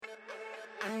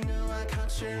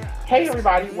Hey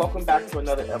everybody, welcome back to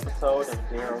another episode of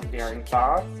Zero Daring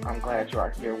Thoughts. I'm glad you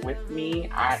are here with me.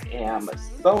 I am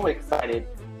so excited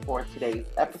for today's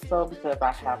episode because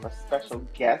I have a special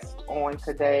guest on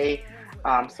today.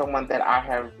 Someone that I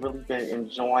have really been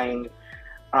enjoying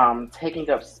taking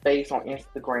up space on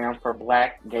Instagram for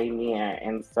Black gay men.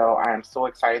 And so I am so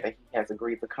excited that he has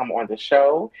agreed to come on the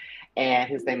show. And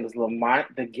his name is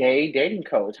Lamont, the gay dating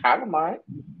coach. Hi, Lamont.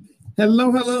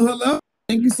 Hello, hello, hello.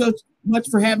 Thank you so much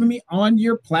for having me on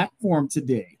your platform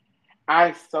today.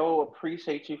 I so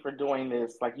appreciate you for doing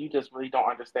this. Like, you just really don't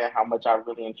understand how much I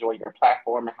really enjoy your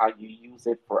platform and how you use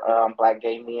it for Black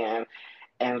gay men.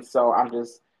 And so I'm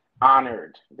just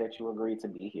honored that you agreed to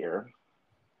be here.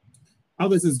 Oh,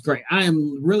 this is great. I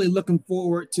am really looking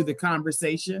forward to the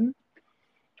conversation.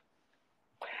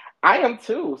 I am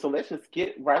too. So let's just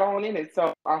get right on in it.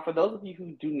 So, for those of you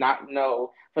who do not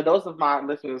know, for those of my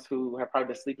listeners who have probably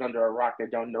been sleeping under a rock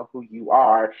that don't know who you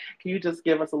are, can you just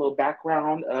give us a little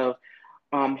background of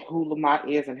who Lamont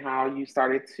is and how you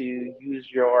started to use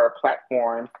your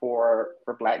platform for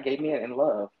Black gay men in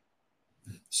love?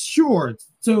 Sure.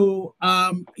 So,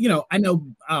 I know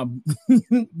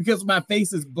because my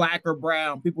face is black or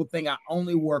brown, people think I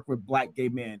only work with Black gay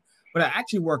men, but I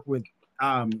actually work with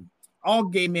all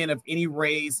gay men of any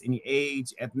race, any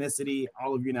age, ethnicity,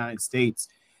 all of the United States.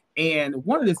 And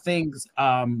one of the things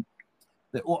one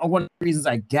of the reasons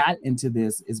I got into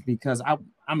this is because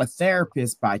I'm a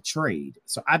therapist by trade.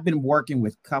 So I've been working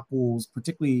with couples,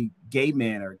 particularly gay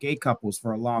men or gay couples,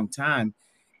 for a long time.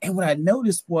 And what I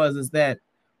noticed was is that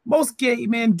most gay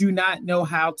men do not know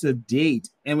how to date.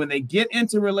 And when they get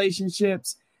into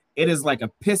relationships, it is like a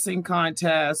pissing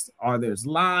contest, or there's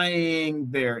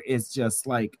lying, there is just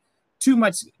like too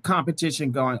much competition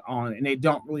going on, and they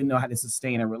don't really know how to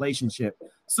sustain a relationship.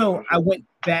 So I went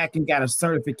back and got a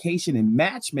certification in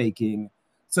matchmaking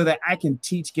so that I can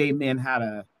teach gay men how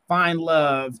to find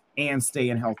love and stay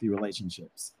in healthy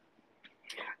relationships.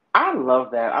 I love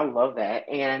that. I love that.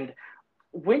 And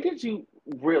when did you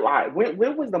realize,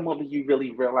 when was the moment you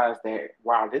really realized that,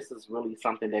 wow, this is really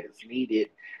something that is needed,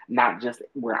 not just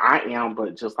where I am,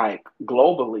 but just like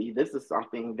globally, this is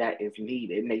something that is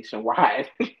needed nationwide?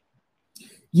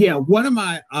 Yeah, one of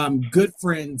my good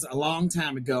friends a long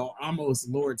time ago, almost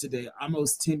Lord today,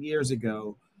 almost 10 years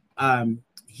ago,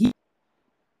 he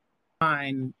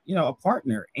find, a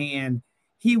partner, and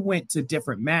he went to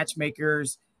different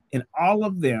matchmakers, and all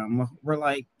of them were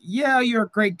like, yeah, you're a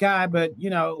great guy, but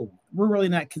we're really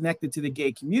not connected to the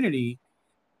gay community.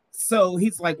 So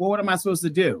he's like, well, what am I supposed to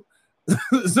do?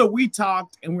 So we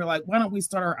talked and we're like, why don't we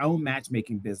start our own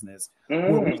matchmaking business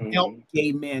where we help Mm.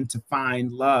 gay men to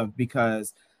find love?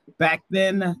 Because back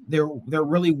then there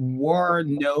really were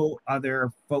no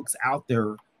other folks out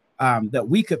there that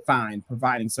we could find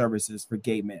providing services for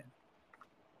gay men.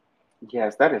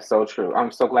 Yes, that is so true.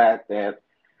 I'm so glad that,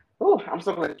 oh, I'm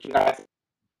so glad that you guys,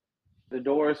 the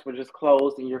doors were just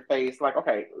closed in your face. Like,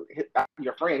 okay,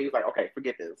 your friend, he's like, okay,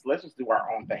 forget this. Let's just do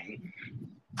our own thing.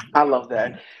 I love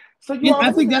that. So you And all, I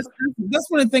let me think just,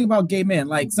 that's one of the thing about gay men.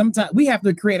 Like sometimes we have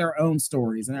to create our own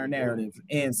stories and our narrative,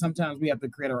 and sometimes we have to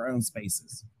create our own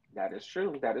spaces. that is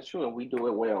true. That is true. And we do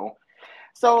it well.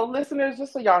 So, listeners,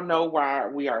 just so y'all know why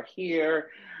we are here,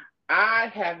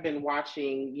 I have been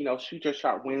watching, Shoot Your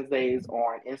Shot Wednesdays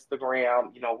on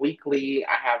Instagram, weekly.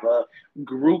 I have a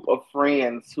group of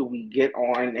friends who we get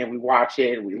on and we watch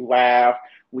it, we laugh,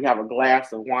 we have a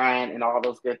glass of wine and all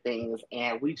those good things,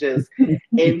 and we just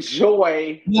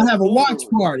enjoy We'll the have a watch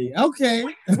food. party. Okay.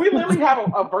 We literally have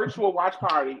a virtual watch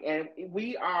party, and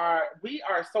we are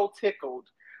so tickled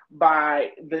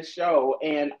by the show.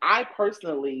 And I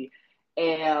personally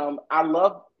am I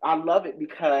love it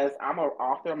because I'm an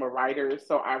author, I'm a writer,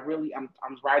 so I'm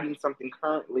writing something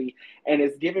currently, and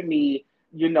it's giving me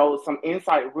some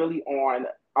insight really on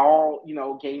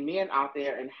all gay men out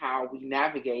there and how we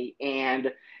navigate.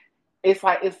 And it's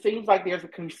like it seems like there's a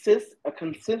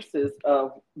consensus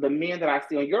of the men that I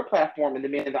see on your platform and the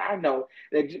men that I know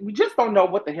that we just don't know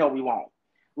what the hell we want.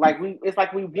 Like it's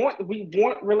like we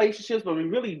want relationships, but we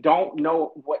really don't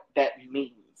know what that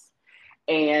means.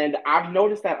 And I've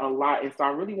noticed that a lot, and so I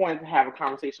really wanted to have a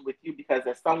conversation with you because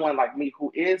as someone like me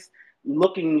who is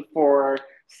looking for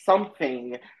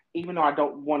something, even though I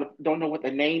don't know what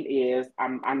the name is.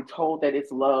 I'm told that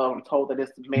it's love. I'm told that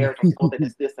it's marriage. I'm told that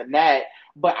it's this and that.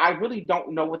 But I really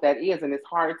don't know what that is, and it's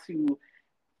hard to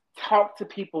talk to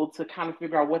people to kind of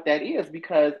figure out what that is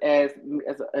because as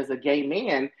a gay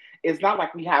man, it's not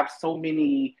like we have so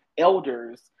many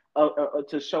elders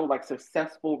to show like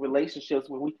successful relationships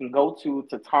where we can go to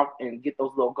talk and get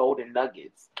those little golden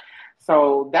nuggets.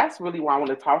 So that's really what I want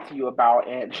to talk to you about.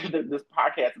 And this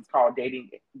podcast is called Dating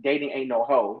Ain't No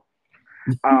Hoe.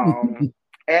 Um,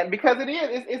 and because it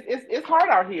is, it's hard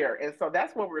out here. And so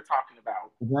that's what we're talking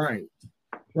about. Right.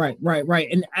 Right.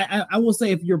 And I will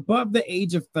say, if you're above the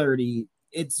age of 30,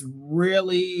 it's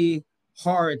really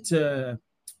hard to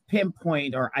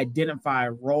pinpoint or identify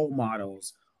role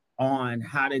models on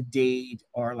how to date,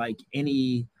 or like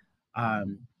any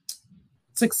um,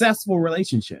 successful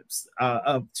relationships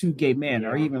of two gay men,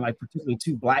 or Yeah. even like particularly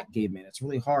two black gay men. It's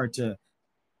really hard to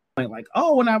point like,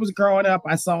 oh, when I was growing up,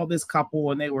 I saw this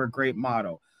couple and they were a great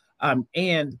model.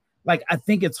 And like, I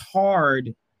think it's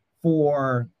hard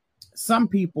for some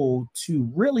people to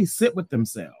really sit with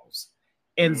themselves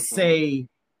and Mm-hmm. say,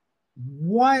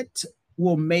 what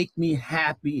will make me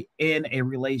happy in a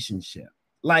relationship?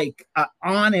 Like an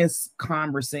honest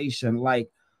conversation, like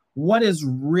what is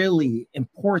really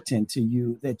important to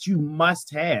you that you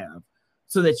must have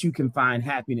so that you can find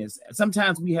happiness.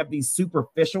 Sometimes we have these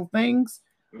superficial things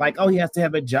like, oh, he Mm-hmm. has to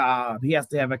have a job, he has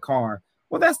to have a car.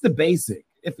 Well, that's the basic.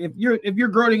 If you're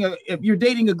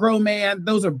dating a grown man,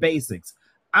 those are basics.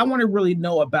 I want to really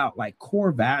know about like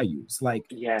core values. Like,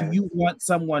 do Yes. you want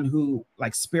someone who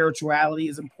like spirituality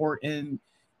is important,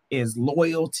 is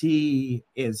loyalty,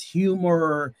 is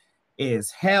humor,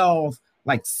 is health?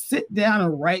 Like, sit down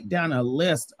and write down a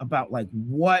list about like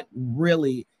what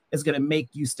really is going to make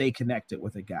you stay connected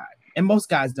with a guy. And most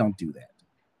guys don't do that.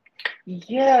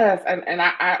 Yes. And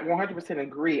I 100%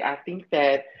 agree. I think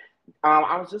that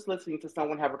I was just listening to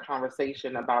someone have a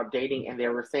conversation about dating, and they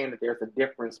were saying that there's a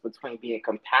difference between being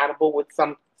compatible with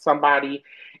somebody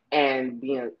and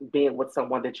being with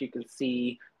someone that you can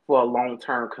see for a long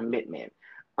term commitment.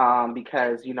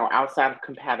 Because outside of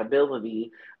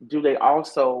compatibility, do they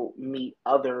also meet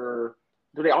other?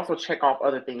 Do they also check off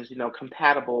other things?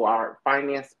 Compatible are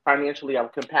financially are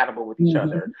compatible with each Mm-hmm,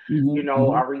 other. mm-hmm, mm-hmm,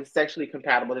 Are we sexually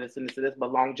compatible? This and this and this,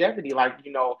 but longevity, like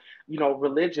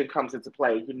religion comes into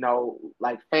play,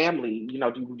 like family, do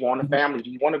you want a mm-hmm. family? Do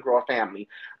you want to grow a family?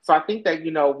 So I think that,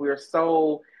 we're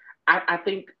so, I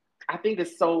think,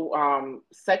 it's so,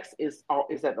 sex is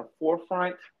at the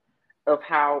forefront of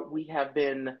how we have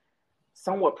been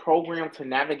somewhat programmed to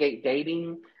navigate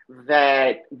dating,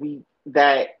 that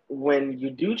when you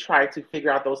do try to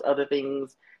figure out those other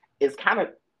things, it's kind of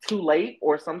too late,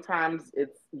 or sometimes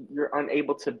you're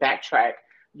unable to backtrack,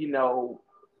 you know,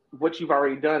 what you've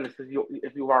already done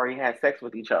if you've already had sex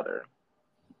with each other.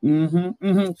 Mm-hmm,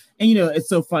 mm-hmm. And it's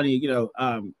so funny,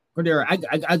 Cordera,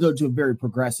 I go to a very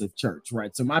progressive church,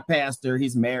 right? So my pastor,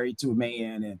 he's married to a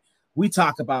man, and we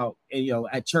talk about,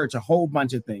 at church, a whole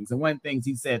bunch of things. And one of the things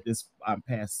he said this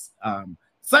past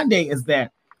Sunday is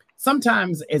that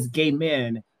sometimes as gay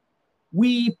men,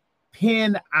 we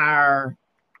pin our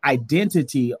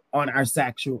identity on our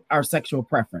sexual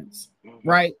preference, Hmm.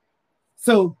 right?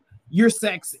 So your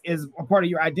sex is a part of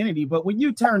your identity, but when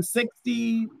you turn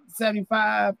 60,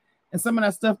 75, and some of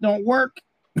that stuff don't work,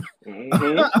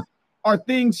 Hmm. or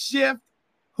things shift,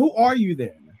 who are you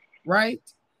then? Right?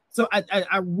 So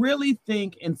I really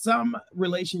think, in some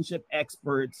relationship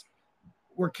experts,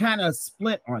 we're kind of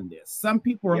split on this. Some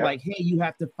people are Yep. like, hey, you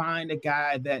have to find a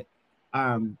guy that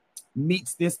um,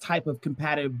 meets this type of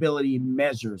compatibility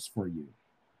measures for you.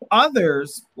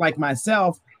 Others, like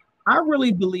myself, I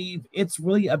really believe it's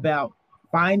really about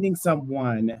finding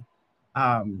someone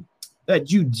um,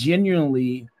 that you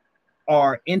genuinely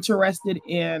are interested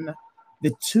in,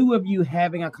 the two of you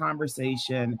having a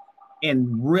conversation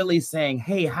and really saying,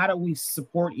 hey, how do we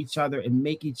support each other and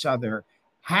make each other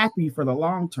happy for the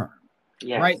long term?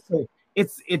 Yes. Right. So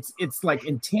it's like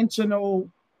intentional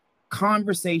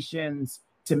conversations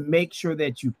to make sure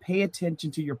that you pay attention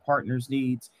to your partner's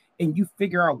needs and you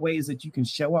figure out ways that you can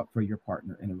show up for your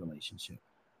partner in a relationship.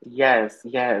 Yes,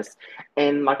 yes.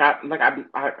 And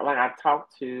I talk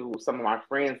to some of my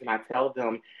friends, and I tell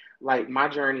them, like, my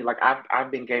journey, like,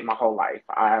 I've been gay my whole life.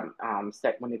 I'm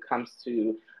set when it comes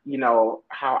to,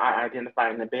 how I identify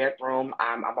in the bedroom.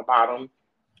 I'm a bottom.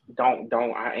 Don't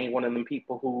I ain't one of them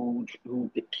people who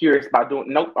get curious about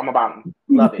doing. Nope, I'm a bottom.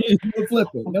 Love it. No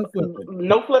flipping, no flipping.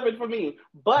 No flipping for me.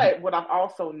 But what I've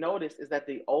also noticed is that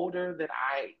the older that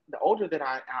I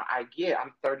get,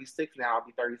 I'm 36 now. I'll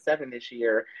be 37 this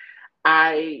year.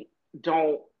 I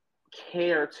don't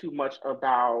care too much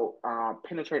about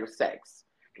penetrative sex.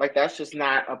 Like, that's just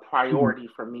not a Mhm, priority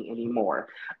for me anymore.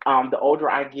 The older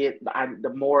I get,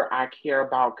 the more I care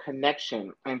about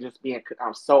connection and just being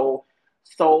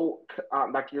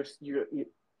like you're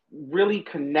really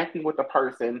connecting with the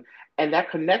person, and that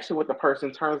connection with the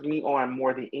person turns me on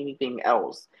more than anything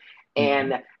else. mhm,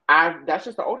 And I that's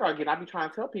just the older I get. I be trying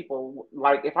to tell people,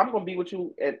 like, if I'm gonna be with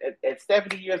you at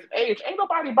 70 years of age, ain't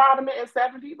nobody bottoming at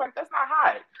 70. Like, that's not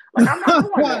high. Like, I'm not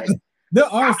doing that. There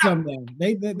are some there.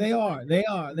 They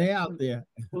out there.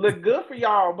 Look good for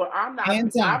y'all, but And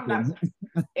I'm not talking.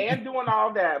 and doing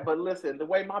all that. But listen, the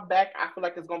way my back I feel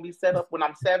like it's gonna be set up when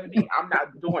I'm 70, I'm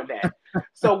not doing that.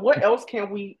 So what else can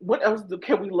we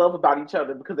love about each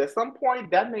other? Because at some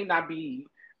point that may not be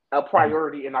a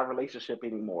priority in our relationship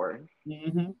anymore.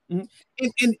 Mm-hmm,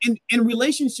 mm-hmm. And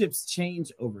relationships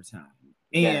change over time.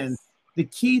 And Yes. the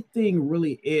key thing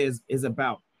really is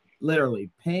about literally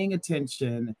paying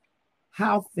attention,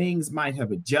 how things might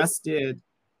have adjusted,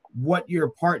 what your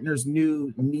partner's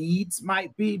new needs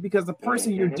might be, because the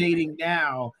person you're Hmm. dating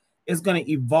now is going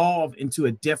to evolve into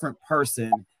a different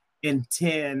person in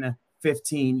 10,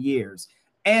 15 years,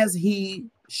 as he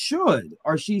should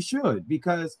or she should,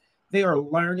 because they are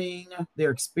learning,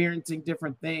 they're experiencing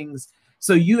different things.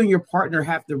 So you and your partner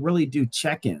have to really do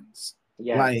check-ins.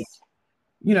 Like,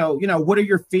 Yes. what are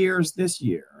your fears this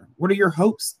year? What are your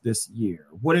hopes this year?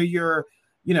 What are your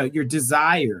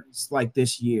desires like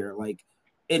this year? Like,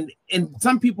 and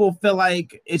some people feel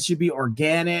like it should be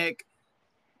organic.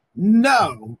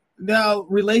 No, no,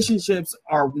 relationships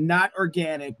are not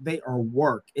organic. They are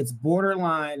work. It's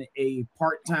borderline a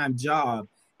part-time job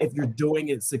if you're doing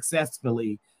it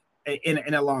successfully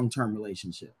in a long-term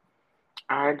relationship.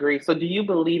 I agree. So do you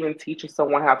believe in teaching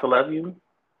someone how to love you?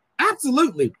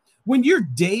 Absolutely. When you're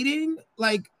dating,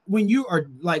 when you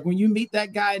meet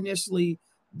that guy initially,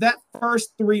 that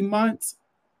first 3 months,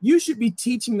 you should be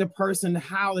teaching the person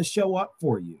how to show up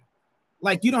for you.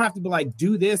 Like, you don't have to be like,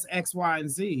 do this X, Y, and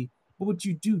Z, but what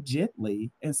you do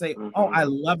gently and say, "Oh, I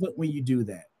Hmm. love it when you do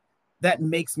that. That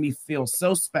makes me feel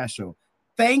so special.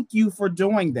 Thank you for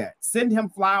doing that." Send him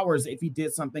flowers if he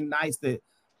did something nice that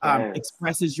Yes.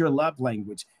 expresses your love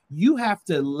language. You have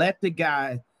to let the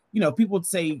guy, people would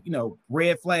say,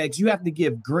 red flags. You have to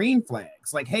give green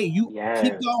flags. Like, hey, you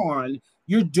keep Yes. going.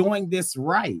 You're doing this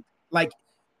right. Like,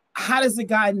 how does the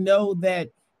guy know that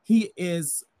he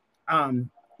is um,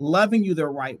 loving you the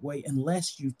right way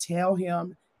unless you tell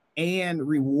him and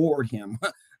reward him?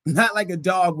 Not like a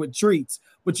dog with treats,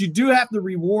 but you do have to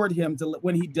reward him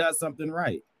when he does something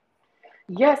right.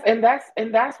 Yes, and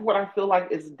that's what I feel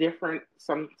like is different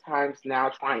sometimes now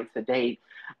trying to date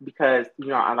because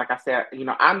like I said,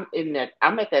 I'm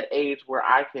at that age where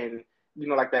I can,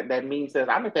 like that meme says,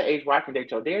 I'm at the age where I can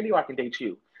date your daddy or I can date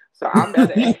you. So I'm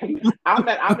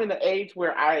in the age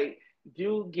where I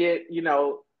do get,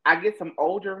 I get some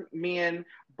older men,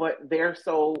 but they're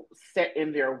so set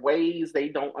in their ways, they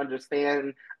don't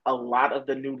understand a lot of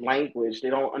the new language. They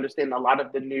don't understand a lot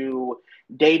of the new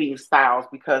dating styles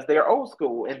because they're old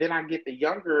school. And then I get the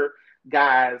younger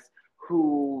guys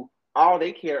who all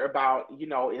they care about,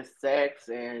 is sex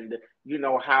and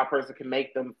how a person can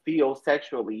make them feel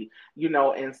sexually,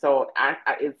 and so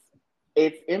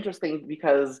it's interesting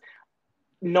because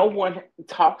no one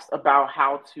talks about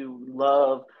how to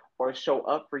love or show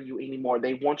up for you anymore.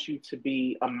 They want you to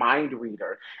be a mind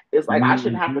reader. It's like I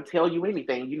shouldn't have to Mhm. tell you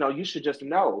anything. You should just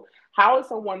know. How is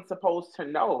someone supposed to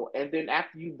know? And then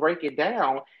after you break it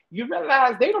down, you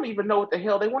realize they don't even know what the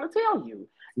hell they want to tell you.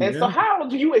 And so Yeah. how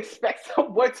do you expect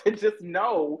someone to just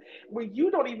know when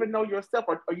you don't even know yourself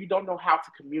or you don't know how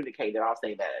to communicate it? I'll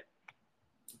say that.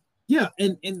 Yeah,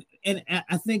 and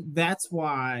I think that's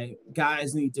why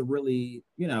guys need to really,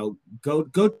 go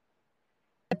to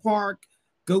the park,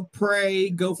 go pray,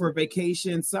 go for a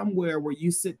vacation somewhere where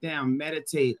you sit down,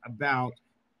 meditate about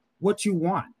what you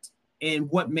want and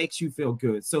what makes you feel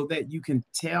good so that you can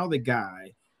tell the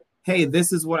guy, hey,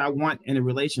 this is what I want in a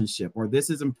relationship, or this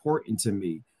is important to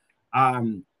me.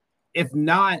 Um, if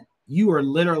not, you are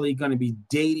literally going to be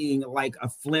dating like a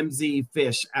flimsy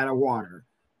fish out of water,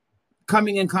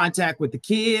 coming in contact with the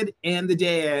kid and the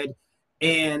dad,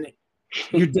 and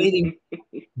you're dating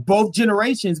both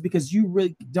generations because you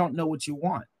really don't know what you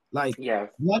want. Like, Yes.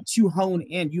 once you hone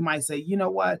in, you might say, you know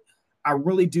what? I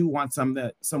really do want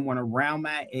someone around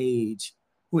my age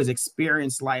who has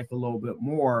experienced life a little bit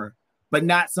more, but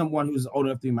not someone who's old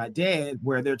enough to be my dad,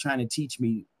 where they're trying to teach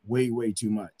me way, way too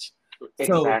much.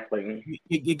 So Exactly.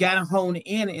 you got to hone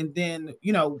in, and then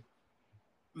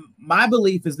my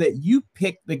belief is that you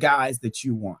pick the guys that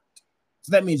you want.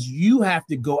 So that means you have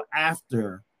to go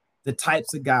after the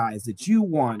types of guys that you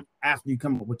want after you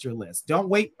come up with your list. Don't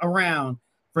wait around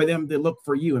for them to look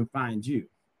for you and find you.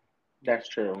 That's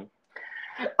true.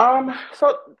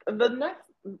 So the next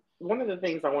one of the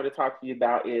things I want to talk to you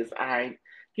about is I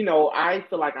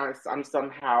feel like I'm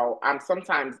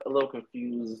sometimes a little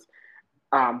confused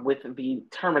with the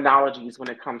terminologies when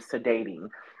it comes to dating.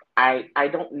 I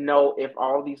don't know if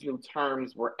all these new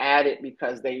terms were added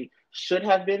because they should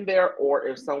have been there, or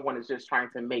if someone is just trying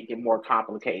to make it more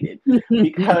complicated.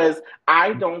 Because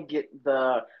I don't get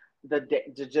the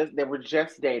just they were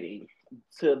just dating,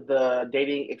 to the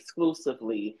dating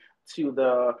exclusively, to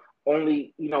the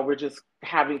only, we're just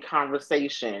having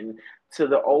conversation, to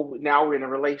the, oh, now we're in a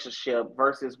relationship,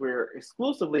 versus we're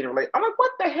exclusively in a relationship. I'm like,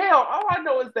 what the hell? All I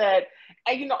know is that,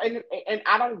 and and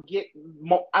I don't get,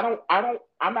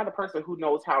 I'm not a person who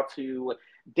knows how to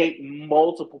date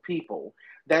multiple people.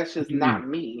 That's just not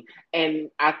me. And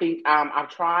I think I've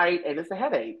tried, and it's a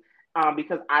headache,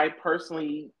 because I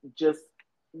personally just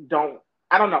don't.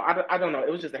 I don't know. I don't know. It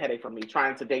was just a headache for me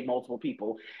trying to date multiple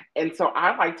people. And so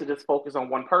I like to just focus on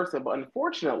one person. But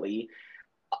unfortunately,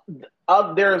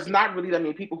 there's not really that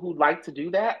many people who like to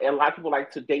do that. And a lot of people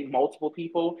like to date multiple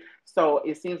people. So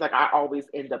it seems like I always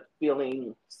end up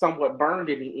feeling somewhat burned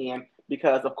in the end,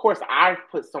 because, of course, I've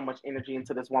put so much energy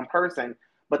into this one person,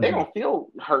 but they don't feel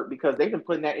hurt because they've been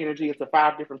putting that energy into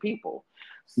 5 different people.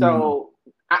 So,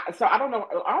 I don't know.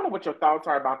 I don't know what your thoughts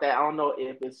are about that. I don't know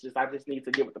if it's just I just need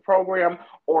to get with the program,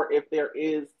 or if there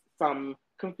is some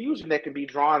confusion that can be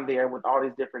drawn there with all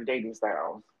these different dating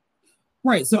styles.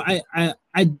 Right. So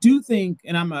I do think,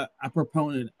 and I'm a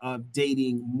proponent of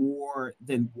dating more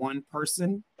than one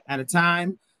person at a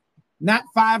time, not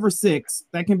 5 or 6.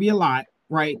 That can be a lot,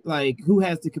 right? Like, who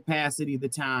has the capacity, the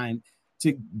time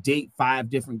to date 5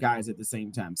 different guys at the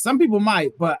same time? Some people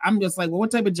might, but I'm just like, well, what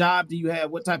type of job do you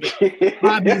have? What type of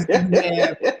hobbies do you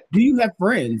have? Do you have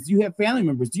friends? Do you have family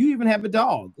members? Do you even have a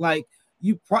dog? Like,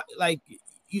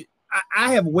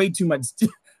 I have way too much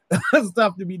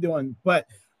stuff to be doing. But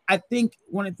I think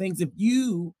one of the things, if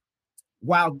you,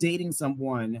 while dating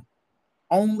someone,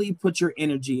 only put your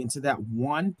energy into that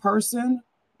one person,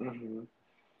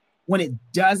 when it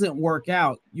doesn't work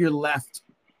out, you're left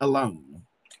alone.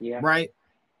 Yeah. Right.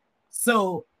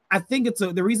 So I think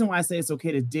the reason why I say it's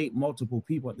okay to date multiple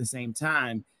people at the same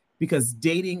time, because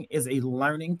dating is a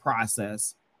learning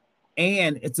process,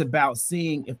 and it's about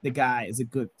seeing if the guy is a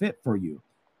good fit for you.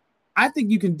 I think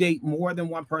you can date more than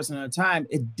one person at a time.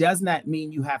 It does not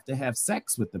mean you have to have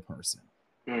sex with the person.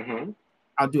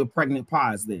 I'll do a pregnant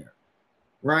pause there.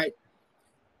 Right.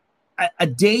 A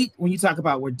date, when you talk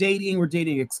about we're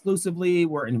dating exclusively,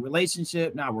 we're in a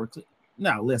relationship. Now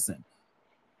listen,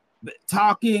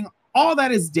 talking, all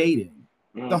that is dating.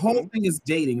 The whole thing is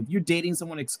dating. If you're dating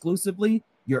someone exclusively,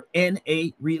 you're in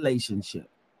a relationship.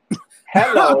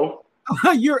 Hello.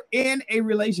 You're in a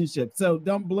relationship. So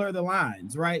don't blur the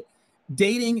lines, right?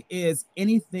 Dating is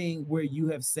anything where you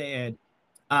have said,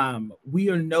 we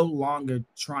are no longer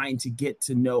trying to get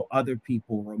to know other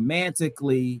people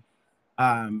romantically.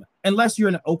 Unless you're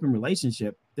in an open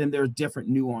relationship, then there are different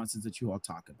nuances that you all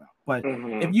talk about. But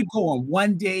if you go on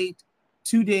 1 date,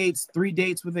 2 dates, 3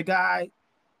 dates with a guy,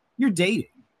 you're dating.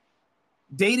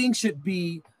 Dating should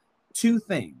be 2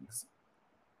 things: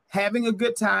 having a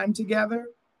good time together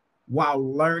while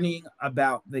learning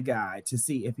about the guy to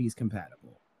see if he's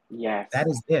compatible. Yes. That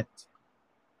is it.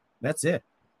 That's it.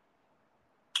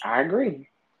 I agree.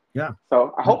 Yeah.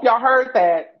 So I hope y'all heard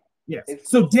that. Yes.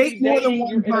 So date more than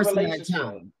one person at a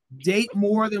time. Date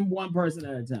more than one person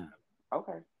at a time.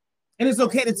 Okay. And it's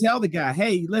okay to tell the guy,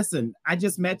 hey, listen, I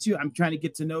just met you. I'm trying to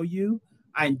get to know you.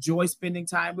 I enjoy spending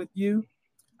time with you.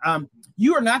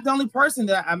 You are not the only person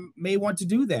that I may want to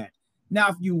do that. Now,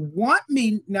 if you want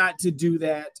me not to do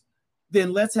that,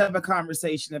 then let's have a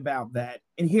conversation about that.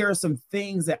 And here are some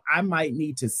things that I might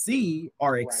need to see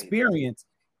or experience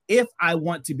if I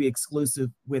want to be exclusive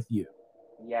with you.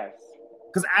 Yes.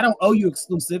 Because I don't owe you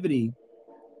exclusivity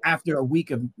after a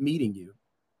week of meeting you.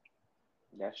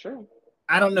 That's true.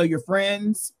 I don't know your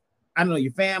friends. I don't know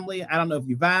your family. I don't know if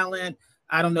you're violent.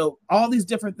 I don't know all these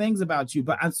different things about you,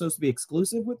 but I'm supposed to be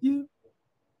exclusive with you?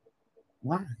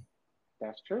 Why?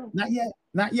 That's true. Not yet.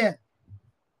 Not yet.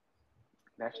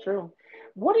 That's true.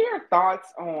 What are your thoughts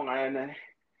on?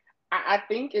 I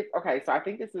think it's okay. So I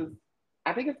think it's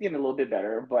getting a little bit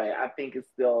better, but I think it's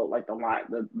still like the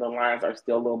lines are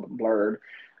still a little bit blurred,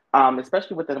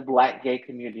 especially within the Black gay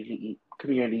community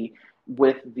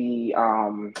with the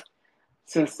how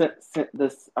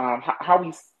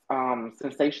we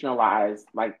sensationalize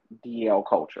like DL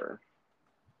culture.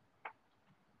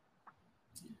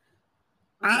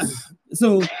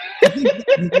 So I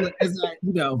think as I,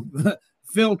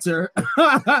 filter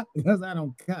because I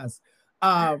don't cuss.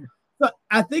 But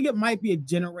I think it might be a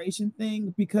generation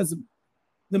thing, because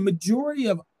the majority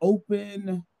of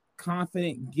open,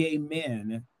 confident gay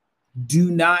men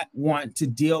do not want to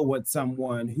deal with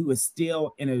someone who is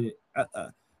still in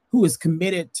who is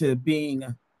committed to being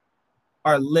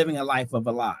or living a life of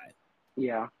a lie.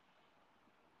 Yeah.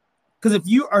 Because if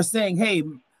you are saying, hey,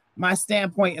 my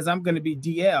standpoint is I'm going to be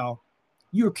DL,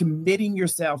 you're committing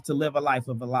yourself to live a life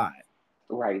of a lie.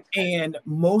 Right. And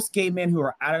most gay men who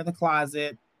are out of the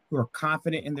closet, who are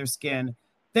confident in their skin,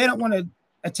 they don't want to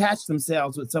attach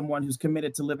themselves with someone who's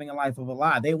committed to living a life of a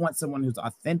lie. They want someone who's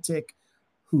authentic,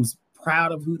 who's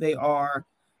proud of who they are,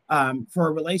 for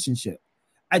a relationship.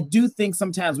 I do think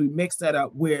sometimes we mix that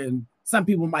up when some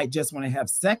people might just want to have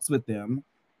sex with them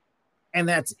and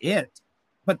that's it.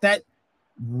 But that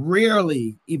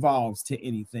rarely evolves to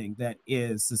anything that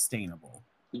is sustainable.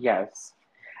 Yes.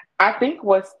 I think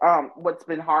what's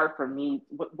been hard for me,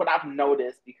 what I've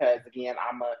noticed, because again,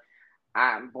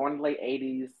 I'm born in the late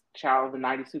 80s, child of the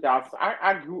 90s, 2000s.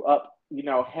 I grew up,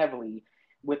 heavily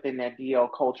within that DL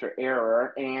culture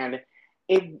era. And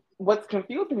what's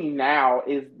confusing me now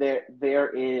is that there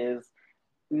is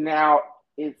now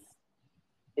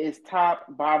it's top,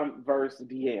 bottom, versus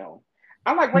DL.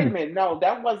 I'm like, wait a minute, no,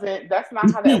 that's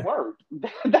not how that worked.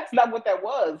 That's not what that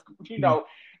was.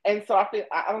 And so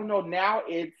I don't know, now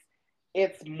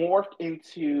it's morphed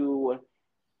into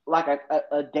like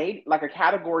a date, like a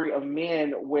category of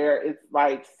men where it's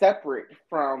like separate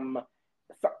from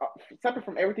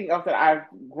everything else that I've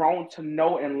grown to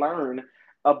know and learn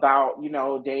about,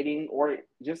 dating or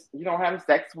just, having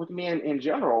sex with men in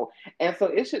general. And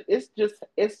so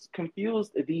it's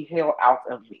confused the hell out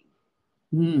of me.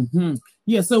 Mm-hmm.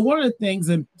 Yeah. So one of the things,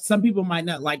 and some people might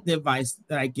not like the advice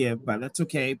that I give, but that's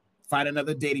okay. Find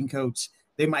another dating coach.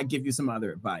 They might give you some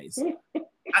other advice.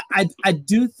 I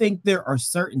do think there are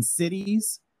certain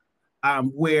cities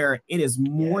where it is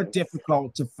more Yes.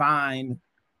 difficult to find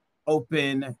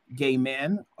open gay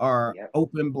men or Yep.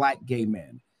 open Black gay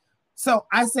men. So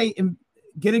I say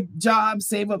get a job,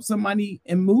 save up some money,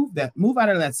 and move out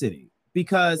of that city,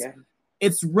 because Yeah.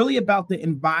 it's really about the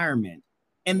environment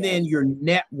and then Yes. your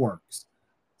networks.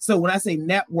 So when I say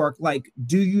network, like,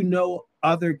 do you know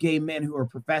other gay men who are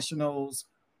professionals,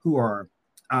 who are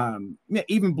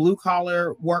even blue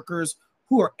collar workers,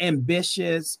 who are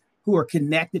ambitious, who are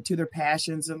connected to their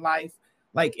passions in life?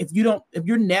 Like, if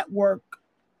your network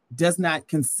does not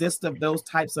consist of those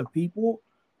types of people,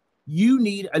 you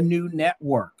need a new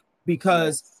network,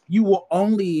 because Yes. you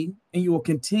will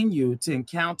continue to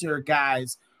encounter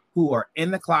guys who are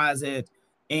in the closet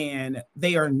and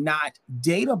they are not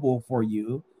dateable for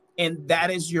you. And that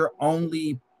is your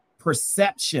only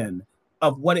perception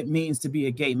of what it means to be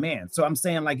a gay man. So I'm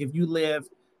saying, like, if you live,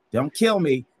 don't kill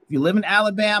me, if you live in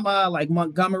Alabama, like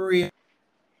Montgomery,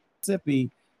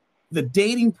 Mississippi, the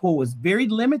dating pool is very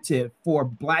limited for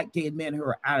Black gay men who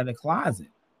are out of the closet.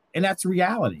 And that's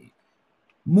reality.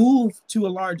 Move to a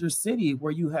larger city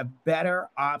where you have better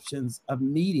options of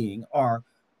meeting, or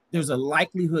there's a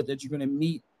likelihood that you're going to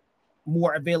meet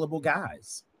more available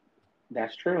guys.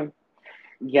 That's true.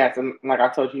 Yes, and like I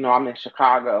told you, I'm in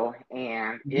Chicago,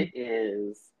 and Mhm. it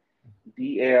is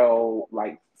DL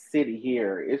like city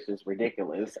here. It's just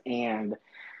ridiculous, and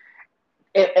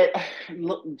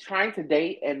look, trying to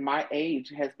date at my age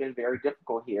has been very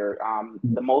difficult here.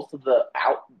 The most of the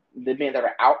men that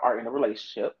are out are in a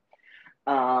relationship.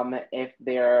 If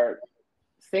they're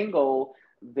single,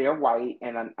 they're white,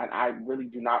 and I really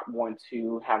do not want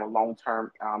to have a long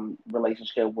term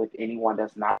relationship with anyone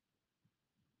that's not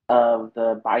of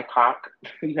the BIPOC.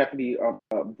 You have to be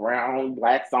a brown,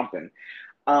 black, something.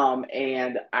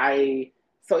 And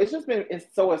so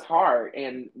it's hard.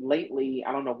 And lately,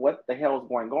 I don't know what the hell is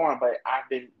going on, but I've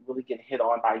been really getting hit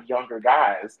on by younger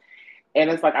guys. And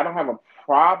it's like, I don't have a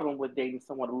problem with dating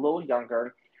someone a little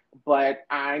younger, but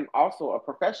I'm also a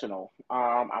professional.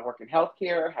 I work in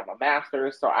healthcare, have a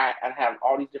master's, so I have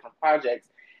all these different projects.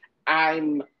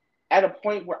 I'm at a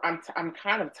point where I'm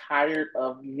kind of tired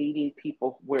of meeting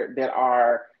people that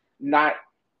are not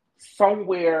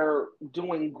somewhere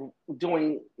doing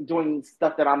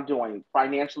stuff that I'm doing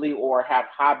financially, or have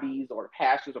hobbies or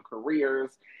passions or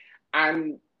careers.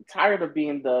 I'm tired of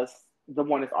being the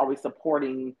one that's always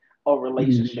supporting a Mhm.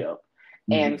 relationship.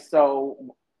 And Mhm.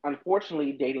 so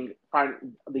unfortunately, dating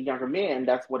the younger men,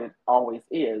 that's what it always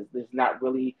is. There's not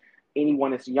really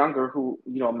anyone that's younger who,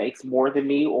 makes more than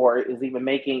me or is even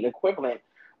making equivalent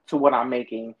to what I'm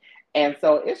making. And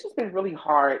so it's just been really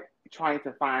hard trying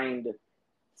to find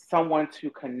someone to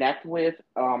connect with.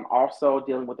 Also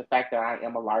dealing with the fact that I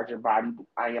am a larger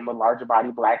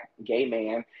body Black gay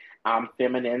man. I'm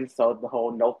feminine, so the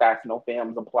whole no fats, no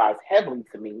femmes applies heavily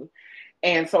to me.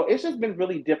 And so it's just been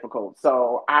really difficult.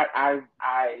 So I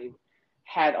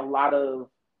had a lot of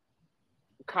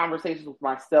conversations with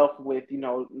myself with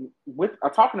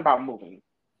talking about moving,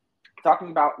 talking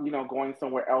about going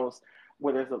somewhere else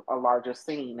where there's a larger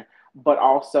scene, but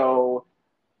also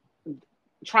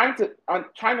trying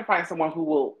to find someone who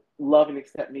will love and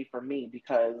accept me for me,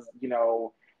 because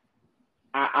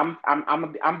I'm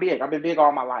big. I've been big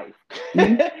all my life.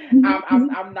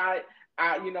 I'm not.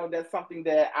 That's something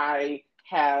that I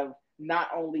have not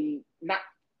only not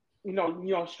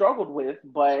struggled with,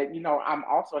 but I'm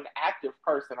also an active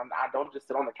person. I don't just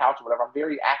sit on the couch or whatever. I'm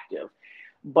very active,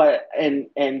 but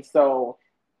and so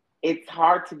it's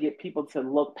hard to get people to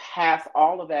look past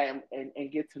all of that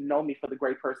and get to know me for the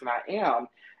great person I am,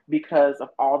 because of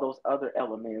all those other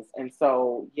elements. And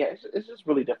so, yeah, it's just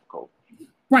really difficult.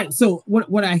 Right. So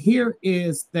what I hear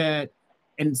is that,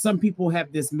 and some people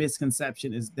have this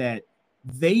misconception, is that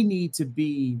they need to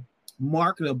be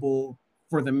marketable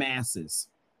for the masses.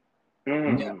 No,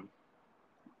 Mm.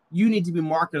 you need to be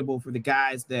marketable for the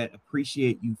guys that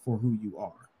appreciate you for who you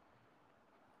are.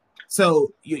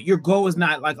 So your goal is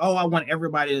not like, oh, I want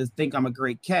everybody to think I'm a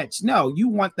great catch. No, you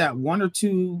want that one or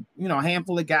two,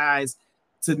 handful of guys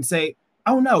to say,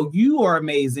 oh no, you are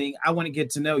amazing. I want to get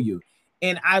to know you.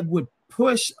 And I would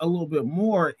push a little bit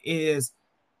more is,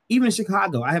 even in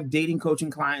Chicago, I have dating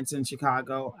coaching clients in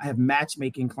Chicago. I have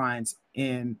matchmaking clients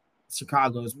in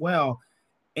Chicago as well.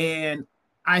 And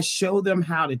I show them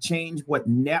how to change what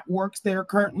networks they're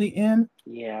currently in.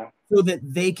 Yeah. So that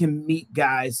they can meet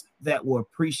guys that will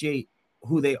appreciate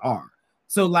who they are.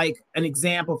 So, like an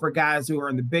example for guys who are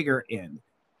in the bigger end,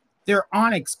 there are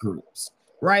Onyx groups,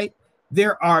 right?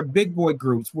 There are big boy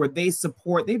groups where they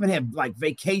even have like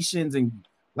vacations and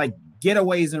like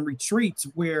getaways and retreats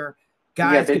where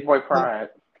Yeah, guys big boy pride.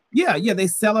 Yeah, they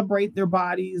celebrate their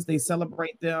bodies, they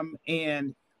celebrate them,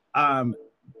 and um,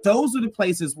 those are the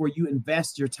places where you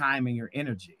invest your time and your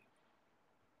energy.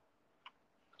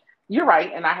 You're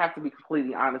right, and I have to be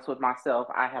completely honest with myself.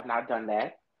 I have not done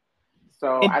that,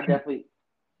 so And I definitely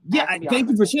yeah, have to be thank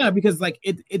you honest. for sharing, because like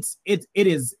it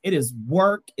is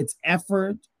work, it's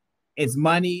effort, it's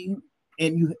money,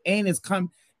 and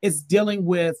it's dealing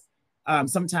with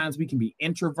sometimes we can be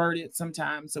introverted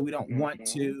sometimes, so we don't want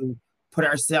Hmm. to put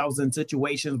ourselves in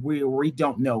situations where we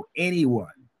don't know anyone,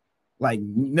 like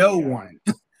no Yeah. one,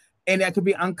 and that could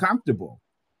be uncomfortable.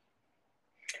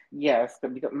 Yes,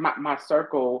 because my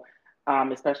circle,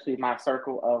 especially my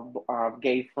circle of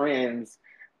gay friends,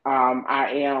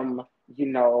 I am,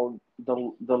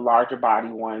 the larger body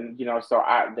one,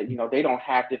 so they don't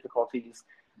have difficulties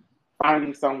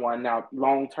finding someone. Now,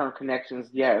 long term connections,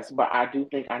 yes, but I do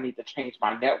think I need to change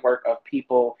my network of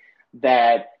people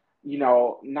that,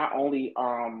 not only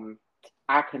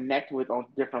I connect with on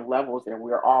different levels, and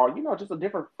we're all, just a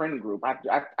different friend group.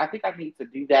 I think I need to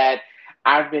do that.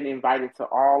 I've been invited to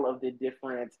all of the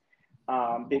different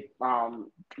big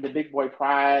the big boy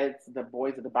prides, the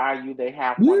boys of the bayou. They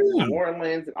have one in Yeah, New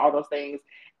Orleans and all those things.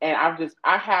 And I'll be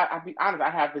honest, I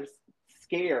have been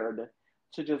scared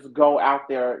to just go out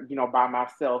there, by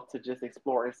myself, to just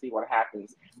explore and see what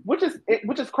happens. Which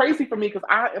is crazy for me, because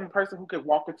I am a person who could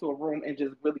walk into a room and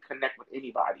just really connect with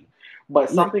anybody. But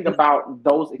yeah. something about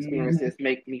those Mhm. experiences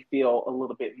make me feel a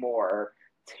little bit more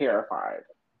terrified.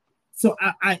 So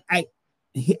I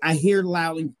hear I hear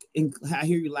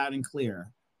you loud and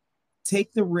clear.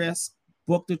 Take the risk,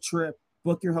 book the trip,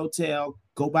 book your hotel,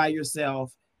 go by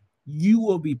yourself. You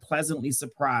will be pleasantly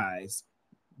surprised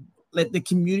at the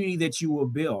community that you will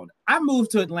build. I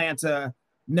moved to Atlanta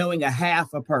knowing a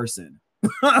half a person.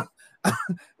 I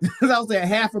was there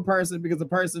half a person because the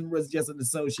person was just an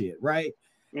associate, right?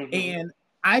 Hmm. And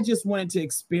I just wanted to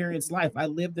experience life. I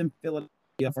lived in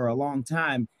Philadelphia for a long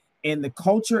time, and the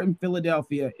culture in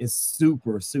Philadelphia is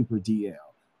super, super DL,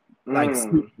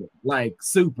 Mm. like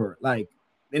super, like,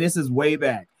 and this is way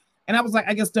back. And I was like,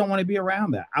 I just don't want to be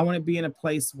around that. I want to be in a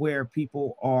place where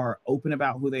people are open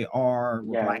about who they are,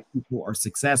 where Black Yes. people are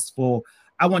successful.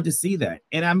 I want to see that.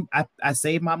 And I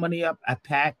saved my money up, I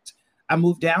packed, I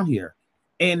moved down here.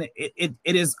 And it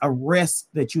is a risk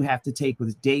that you have to take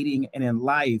with dating and in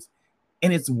life,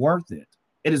 and it's worth it.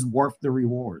 It is worth the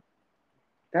reward.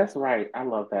 That's right. I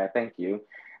love that. Thank you.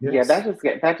 Yeah, Yes.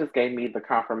 that just gave me the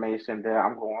confirmation that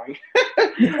I'm going.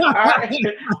 I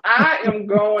I am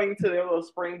going to the little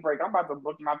spring break. I'm about to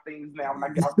book my things now when I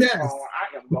get off this phone. Yes.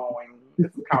 I am going.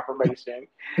 This is confirmation.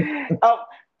 Uh,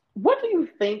 what do you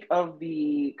think of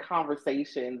the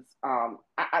conversations?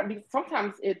 I mean,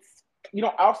 sometimes it's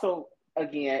also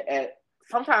again at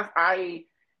sometimes I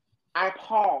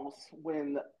pause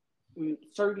when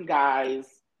certain guys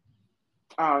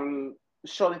um,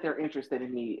 show that they're interested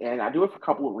in me, and I do it for a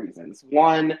couple of reasons.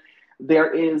 One,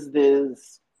 there is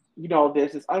there's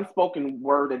this unspoken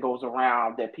word that goes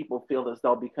around that people feel as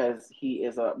though because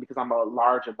I'm a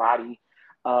larger body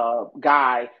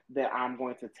guy, that I'm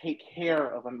going to take care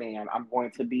of a man. I'm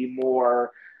going to be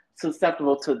more.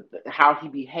 susceptible to how he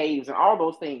behaves and all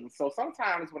those things. So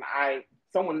sometimes when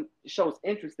someone shows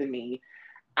interest in me,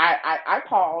 I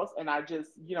pause and I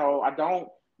just, I don't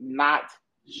not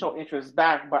show interest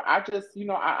back, but I just,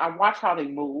 I watch how they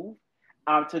move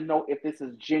to know if this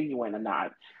is genuine or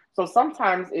not. So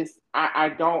sometimes I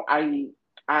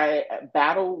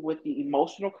battle with the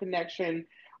emotional connection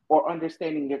or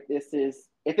understanding if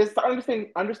it's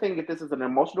understanding if this is an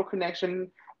emotional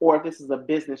connection or if this is a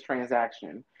business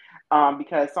transaction,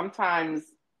 because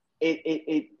sometimes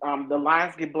the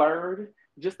lines get blurred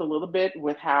just a little bit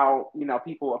with how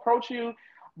people approach you,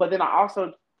 but then I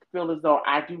also feel as though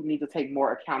I do need to take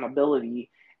more accountability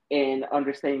in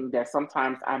understanding that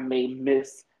sometimes I may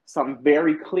miss some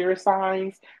very clear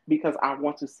signs because I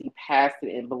want to see past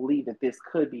it and believe that this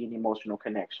could be an emotional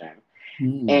connection.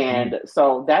 Mm-hmm. And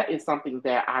so that is something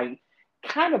that I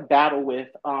kind of battle with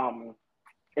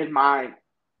in my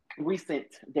recent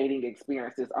dating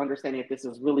experiences, understanding if this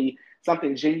is really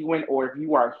something genuine or if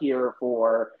you are here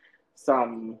for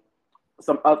some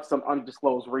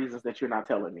undisclosed reasons that you're not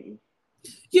telling me.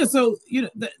 Yeah, so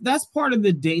that's part of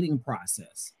the dating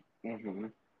process. Mm-hmm.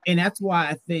 And that's why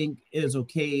I think it is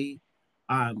okay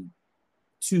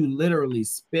to literally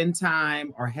spend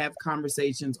time or have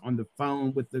conversations on the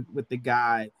phone with the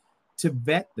guy to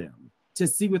vet them, to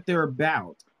see what they're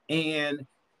about. And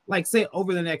like say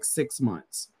over the next 6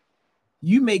 months,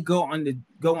 you may go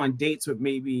on dates with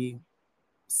maybe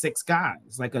 6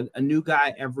 guys, like a new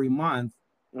guy every month,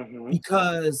 Mm-hmm.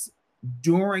 because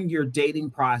during your dating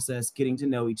process, getting to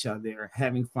know each other,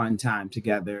 having fun time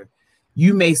together,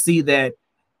 you may see that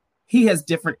he has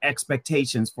different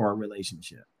expectations for a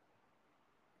relationship.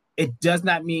 It does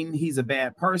not mean he's a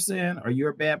bad person or you're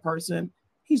a bad person.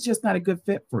 He's just not a good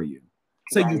fit for you.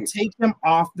 So Right. you take him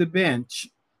off the bench,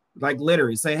 like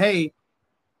literally say, hey,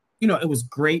 it was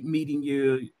great meeting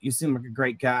you. You seem like a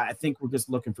great guy. I think we're just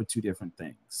looking for 2 different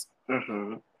things.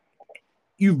 Mm-hmm.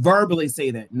 You verbally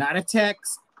say that, not a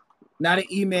text, not an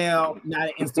email, not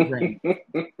an Instagram.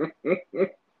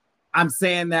 I'm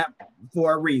saying that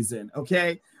for a reason,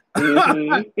 okay?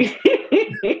 Mm-hmm.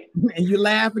 And you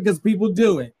laugh because people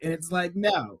do it. And it's like,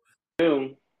 no.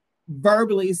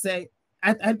 Verbally say, I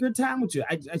had a good time with you.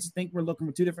 I just think we're looking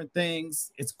for 2 different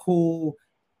things. It's cool.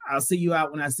 I'll see you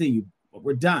out when I see you. But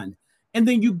we're done. And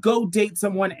then you go date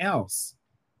someone else.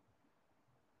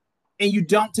 And you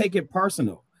don't take it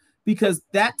personal because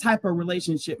that type of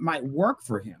relationship might work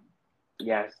for him.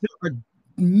 Yes. There are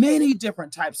many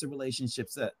different types of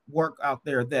relationships that work out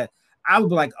there that I would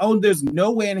be like, oh, there's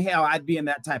no way in hell I'd be in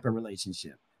that type of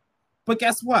relationship. But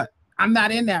guess what? I'm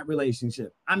not in that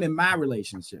relationship. I'm in my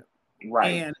relationship. Right.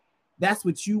 And that's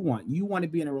what you want. You want to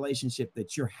be in a relationship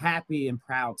that you're happy and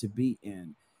proud to be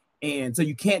in. And so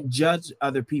you can't judge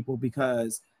other people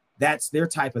because that's their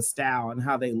type of style and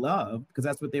how they love, because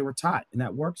that's what they were taught and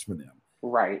that works for them.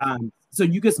 Right. So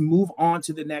you just move on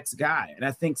to the next guy. And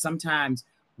I think sometimes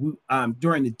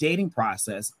during the dating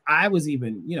process, I was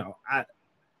even, I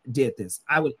did this.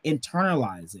 I would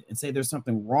internalize it and say there's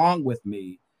something wrong with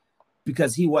me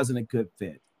because he wasn't a good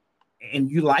fit. And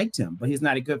you liked him, but he's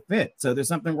not a good fit. So there's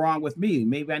something wrong with me.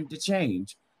 Maybe I need to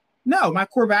change. No, my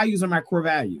core values are my core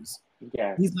values.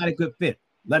 Yes. He's not a good fit.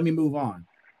 Let me move on.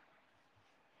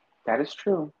 That is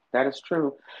true. That is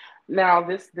true. Now,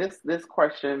 this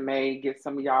question may get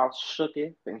some of y'all shook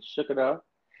it up,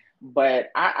 but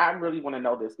I really want to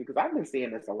know this because I've been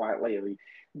seeing this a lot lately.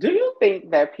 Do you think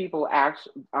that people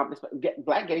actually,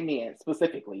 Black gay men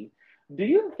specifically, do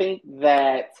you think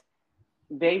that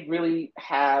they really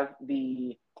have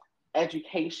the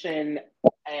education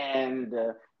and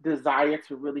desire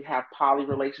to really have poly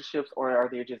relationships, or are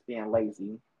they just being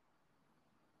lazy?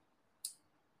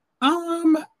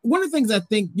 One of the things I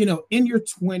think, in your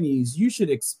 20s, you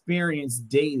should experience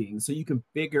dating so you can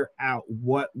figure out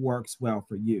what works well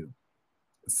for you.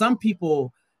 Some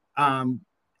people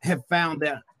have found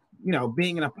that,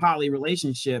 being in a poly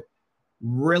relationship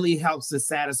really helps to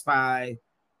satisfy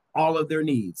all of their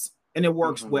needs and it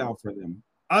works well for them.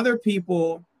 Other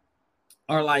people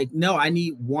are like, no, I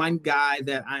need one guy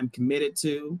that I'm committed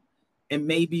to. And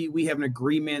maybe we have an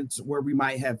agreement where we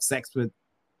might have sex with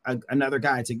another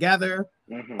guy together.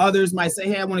 Others might say,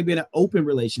 hey, I want to be in an open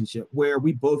relationship where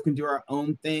we both can do our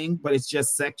own thing, but it's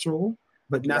just sexual,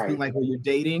 but nothing like when you're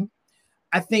dating.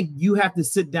 I think you have to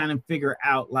sit down and figure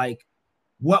out like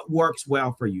what works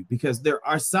well for you, because there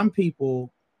are some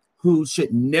people who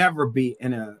should never be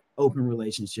in an open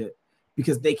relationship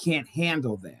because they can't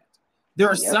handle that. There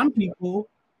are some people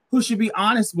who should be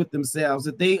honest with themselves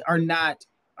that they are not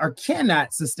or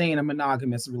cannot sustain a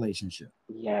monogamous relationship.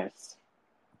 Yes.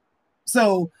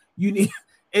 So you need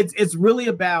it's really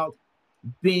about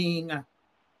being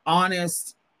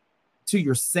honest to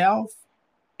yourself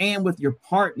and with your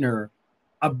partner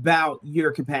about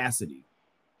your capacity.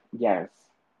 Yes.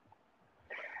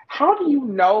 How do you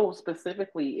know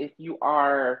specifically if you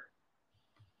are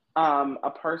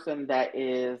a person that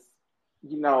is,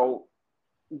 you know,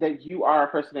 that you are a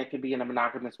person that can be in a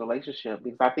monogamous relationship?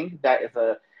 Because I think that is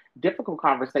a difficult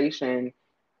conversation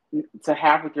to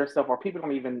have with yourself, or people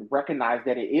don't even recognize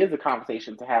that it is a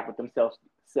conversation to have with themselves.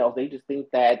 They just think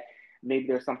that maybe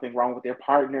there's something wrong with their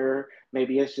partner.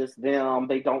 Maybe it's just them.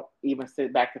 They don't even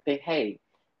sit back to think, hey,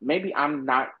 maybe I'm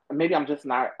just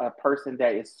not a person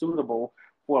that is suitable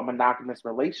for a monogamous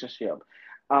relationship.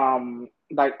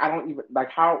 Like I don't even like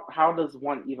how does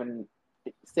one even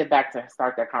sit back to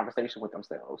start that conversation with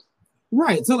themselves?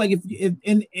 Right. So like if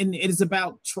and it is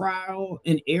about trial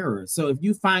and error. So if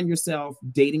you find yourself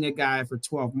dating a guy for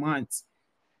 12 months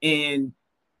and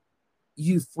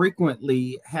you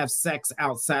frequently have sex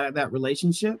outside of that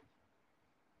relationship,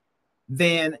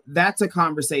 then that's a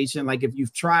conversation. Like if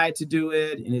you've tried to do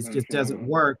it and it just doesn't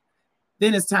work,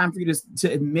 then it's time for you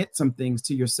to admit some things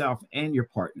to yourself and your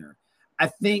partner. I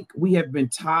think we have been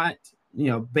taught,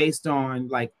 based on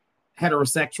like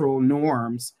heterosexual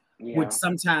norms, which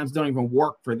sometimes don't even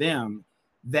work for them,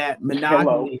 that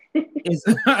monogamy is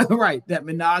right, that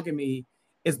monogamy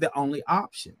is the only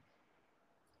option.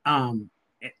 And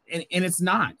it's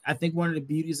not. I think one of the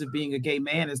beauties of being a gay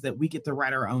man is that we get to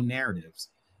write our own narratives,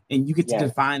 and you get to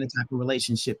define the type of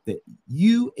relationship that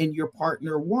you and your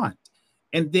partner want.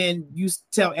 And then you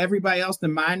tell everybody else to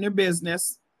mind their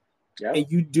business, and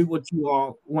you do what you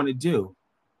all want to do.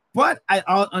 But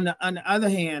on the other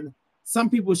hand, some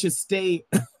people should stay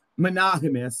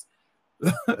monogamous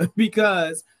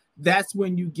because that's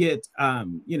when you get,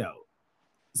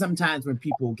 sometimes when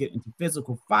people get into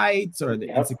physical fights or the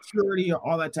insecurity or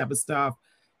all that type of stuff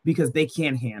because they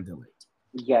can't handle it.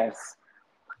 Yes.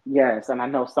 And I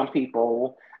know some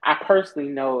people, I personally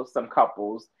know some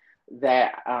couples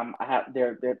that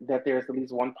that there's at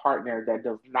least one partner that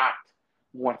does not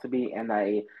want to be in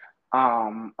a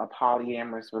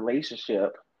polyamorous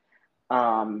relationship,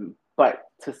 but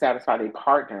to satisfy their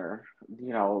partner,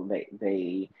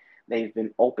 they've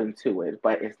been open to it,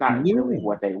 but it's not really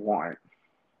what they want.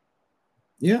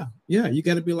 Yeah, you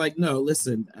got to be like, no,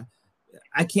 listen,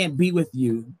 I can't be with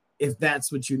you if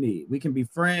that's what you need. We can be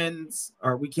friends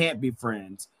or we can't be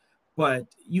friends, but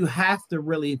you have to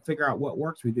really figure out what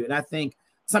works with you. And I think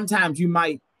sometimes you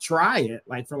might try it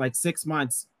like for like 6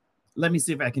 months. Let me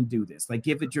see if I can do this. Like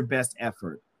give it your best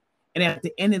effort. And at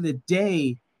the end of the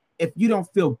day, if you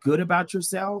don't feel good about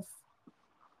yourself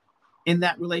in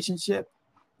that relationship,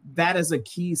 that is a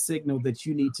key signal that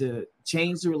you need to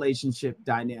change the relationship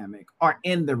dynamic or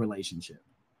end the relationship.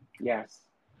 Yes.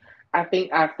 I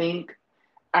think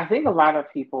a lot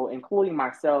of people, including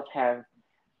myself, have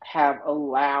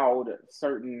allowed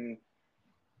certain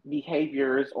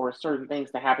behaviors or certain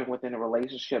things to happen within a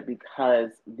relationship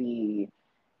because there's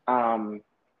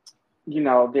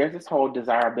this whole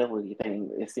desirability thing,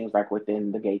 it seems like,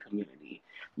 within the gay community.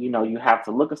 You have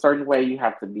to look a certain way, you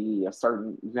have to be you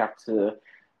have to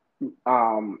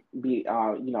be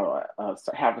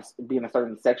be in a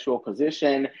certain sexual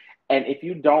position, and if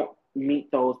you don't meet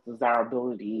those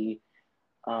desirability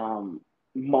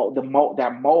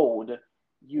that mold,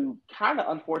 you kind of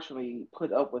unfortunately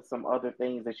put up with some other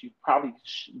things that you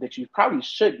probably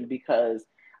shouldn't, because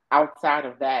outside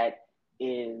of that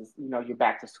is you're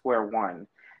back to square one.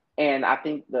 And I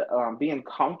think that being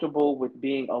comfortable with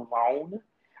being alone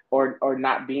or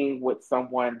not being with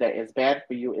someone that is bad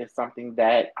for you is something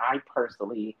that I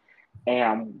personally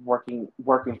am working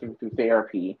through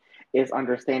therapy, is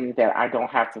understanding that I don't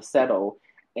have to settle,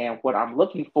 and what I'm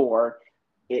looking for,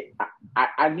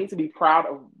 I need to be proud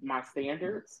of my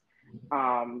standards,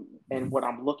 and what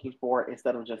I'm looking for,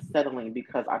 instead of just settling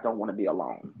because I don't want to be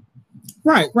alone.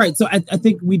 Right. So I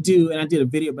think we do, and I did a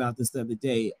video about this the other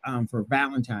day for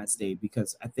Valentine's Day,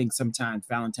 because I think sometimes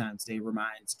Valentine's Day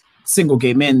reminds single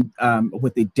gay men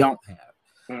what they don't have.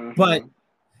 Mm-hmm. But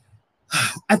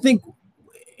I think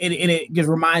it just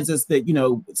reminds us that,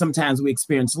 sometimes we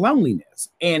experience loneliness.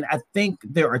 And I think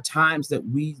there are times that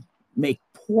we make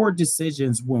poor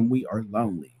decisions when we are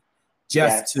lonely,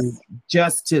 just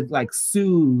to like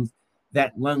soothe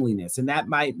that loneliness. And that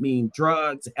might mean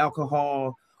drugs,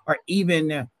 alcohol, or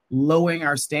even lowering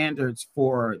our standards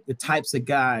for the types of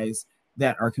guys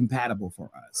that are compatible for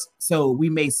us. So we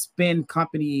may spend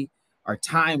company or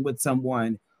time with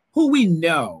someone who we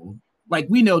know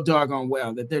doggone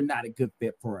well that they're not a good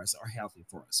fit for us or healthy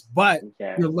for us. But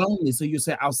you're lonely, so you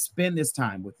say, I'll spend this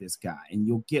time with this guy, and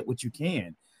you'll get what you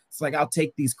can. It's like, I'll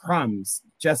take these crumbs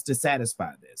just to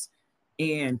satisfy this.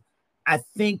 And I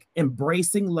think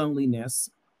embracing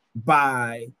loneliness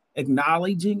by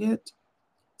acknowledging it,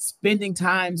 spending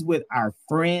times with our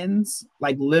friends,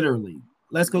 like literally,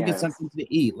 let's go get Yes. something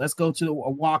to eat. Let's go to a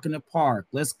walk in the park.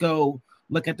 Let's go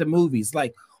look at the movies.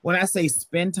 Like when I say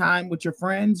spend time with your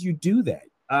friends, you do that.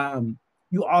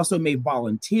 You also may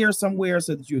volunteer somewhere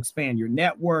so that you expand your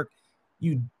network.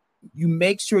 You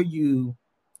make sure you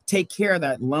take care of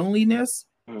that loneliness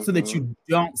so that you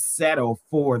don't settle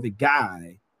for the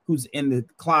guy who's in the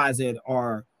closet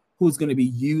or who's going to be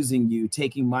using you,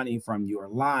 taking money from you, or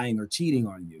lying or cheating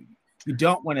on you. You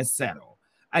don't want to settle.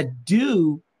 I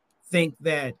do think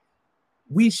that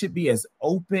we should be as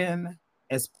open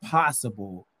as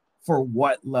possible for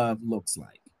what love looks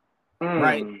like,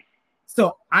 right?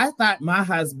 So I thought my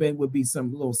husband would be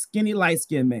some little skinny,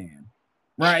 light-skinned man,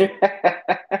 right?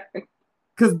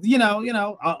 Because you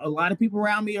know, a lot of people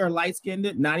around me are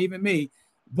light-skinned, not even me,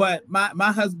 but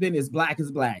my husband is black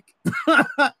as black,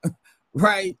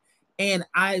 right? And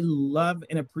I love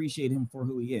and appreciate him for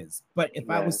who he is. But if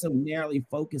I was so narrowly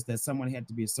focused that someone had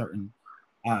to be a certain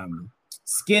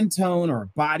skin tone or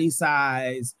body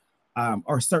size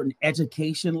or certain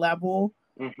education level,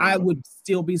 I would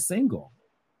still be single.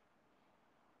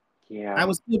 Yeah, I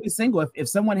would still be single. If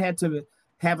someone had to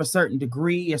have a certain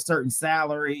degree, a certain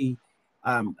salary,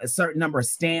 a certain number of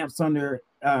stamps on their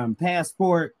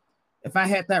passport, if I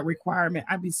had that requirement,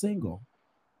 I'd be single.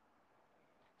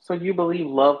 So you believe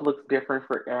love looks different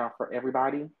for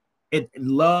everybody?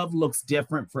 Love looks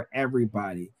different for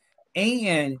everybody,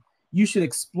 and you should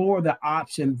explore the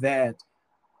option that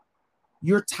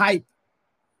your type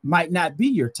might not be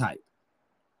your type.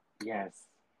 Yes.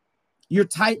 Your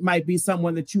type might be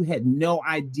someone that you had no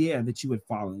idea that you would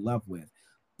fall in love with.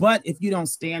 But if you don't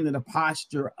stand in a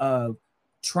posture of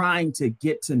trying to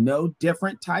get to know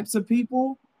different types of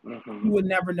people, you would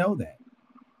never know that.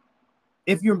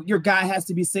 If your guy has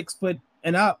to be 6 foot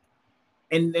and up,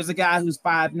 and there's a guy who's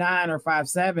 5'9" or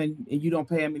 5'7", and you don't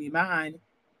pay him any mind,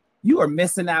 you are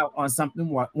missing out on something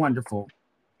wonderful.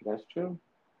 That's true.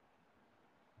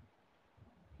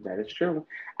 That is true.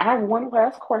 I have one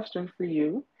last question for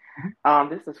you.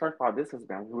 This is first of all, this has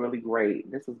been really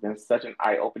great. This has been such an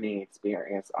eye-opening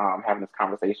experience. Having this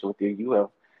conversation with you,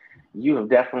 you have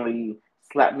definitely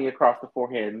slapped me across the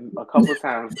forehead a couple of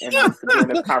times during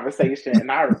this conversation,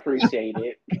 and I appreciate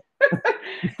it.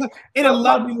 In a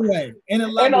loving way. In a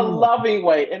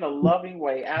loving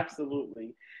way,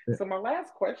 absolutely. So my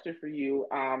last question for you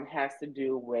has to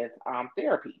do with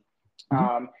therapy.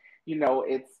 You know,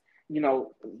 it's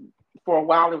for a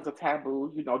while it was a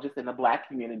taboo, just in the Black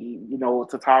community,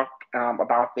 to talk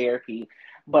about therapy.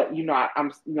 But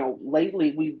I'm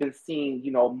lately we've been seeing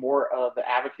more of the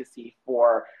advocacy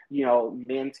for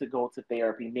men to go to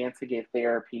therapy, men to get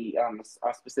therapy,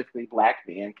 specifically Black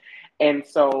men. And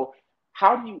so,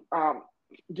 how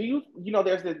do you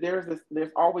there's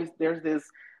this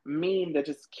meme that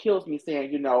just kills me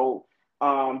saying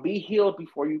be healed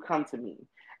before you come to me.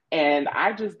 And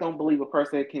I just don't believe a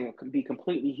person can be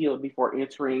completely healed before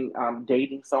entering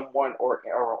dating someone or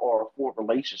a full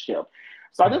relationship.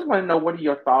 So I just want to know, what are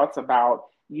your thoughts about,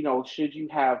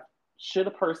 should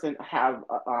a person have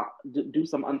do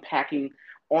some unpacking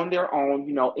on their own,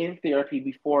 in therapy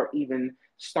before even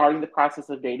starting the process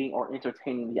of dating or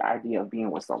entertaining the idea of being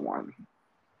with someone?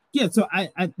 Yeah, so I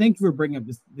thank you for bringing up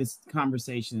this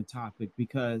conversation and topic,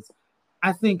 because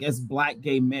I think as Black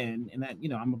gay men, and that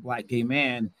I'm a Black gay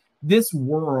man, this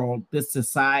world, this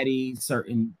society,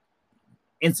 certain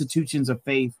institutions of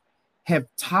faith have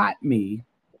taught me,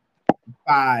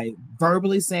 by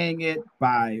verbally saying it,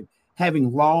 by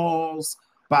having laws,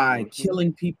 by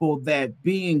killing people, that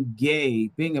being gay,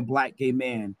 being a Black gay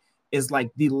man is like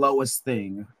the lowest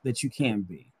thing that you can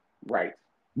be. Right.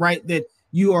 Right? That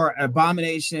you are an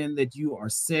abomination, that you are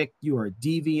sick, you are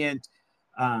deviant,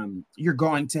 you're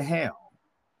going to hell.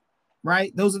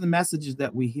 Right? Those are the messages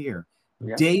that we hear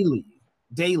daily.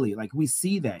 Like we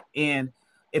see that. And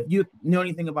if you know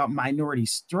anything about minority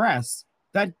stress,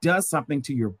 that does something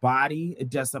to your body. It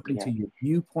does something to your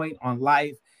viewpoint on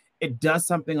life. It does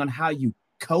something on how you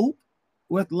cope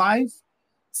with life.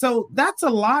 So that's a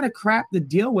lot of crap to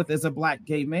deal with as a Black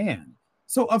gay man.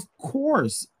 So of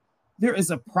course, there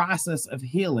is a process of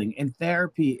healing, and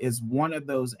therapy is one of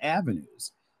those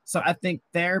avenues. So I think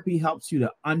therapy helps you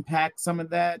to unpack some of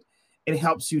that. It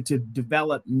helps you to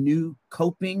develop new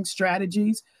coping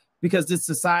strategies, because this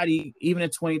society, even in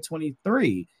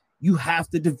 2023, you have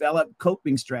to develop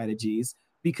coping strategies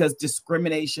because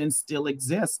discrimination still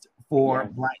exists for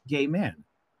Black gay men.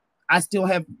 I still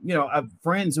have,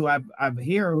 friends who I've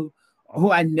here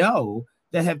who I know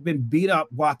that have been beat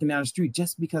up walking down the street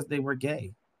just because they were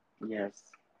gay. Yes.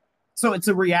 So it's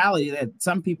a reality that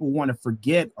some people want to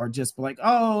forget or just be like,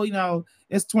 oh,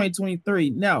 it's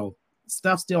 2023. No,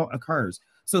 stuff still occurs.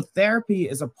 So therapy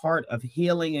is a part of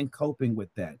healing and coping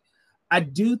with that. I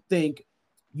do think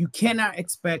you cannot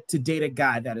expect to date a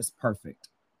guy that is perfect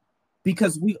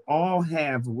because we all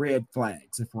have red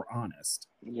flags, if we're honest.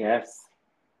 Yes.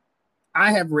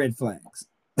 I have red flags.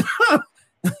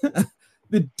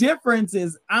 The difference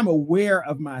is I'm aware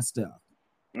of my stuff.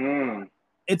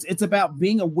 It's about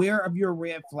being aware of your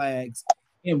red flags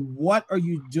and what are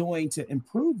you doing to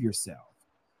improve yourself.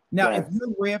 Now, if your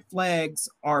red flags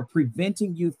are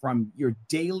preventing you from your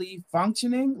daily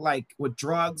functioning, like with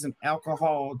drugs and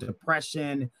alcohol,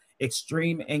 depression,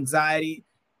 extreme anxiety,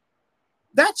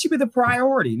 that should be the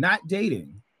priority, not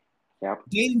dating. Yep.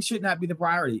 Dating should not be the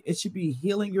priority. It should be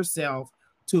healing yourself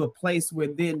to a place where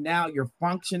then now you're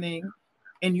functioning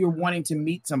and you're wanting to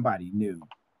meet somebody new,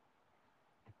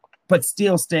 but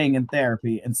still staying in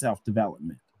therapy and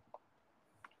self-development.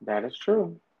 That is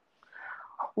true.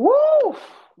 Woo!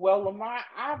 Well, Lamar,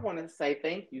 I want to say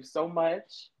thank you so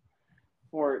much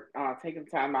for taking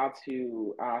time out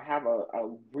to have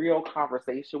a real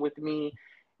conversation with me.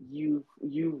 You've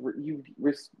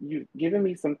given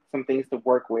me some things to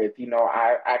work with.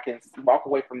 I can walk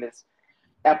away from this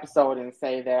episode and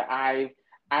say that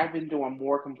I've been doing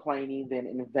more complaining than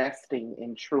investing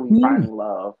in truly finding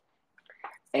love.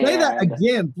 Say that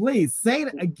again, please. Say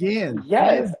it again.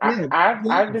 Yes,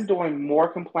 I've been doing more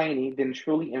complaining than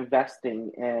truly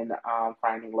investing in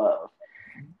finding love,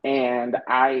 and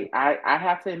I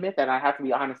have to admit that. I have to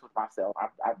be honest with myself.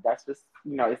 That's just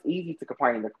it's easy to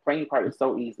complain. The complaining part is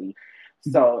so easy.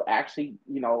 So actually,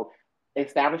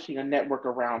 establishing a network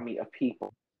around me of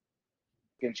people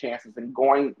and chances, and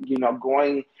going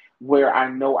where I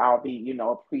know I'll be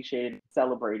appreciated,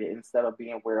 celebrated, instead of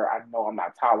being where I know I'm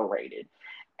not tolerated.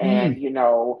 And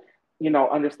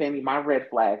understanding my red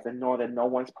flags and knowing that no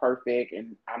one's perfect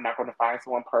and I'm not going to find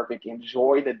someone perfect.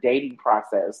 Enjoy the dating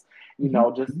process,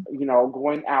 just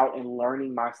going out and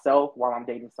learning myself while I'm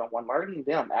dating someone, learning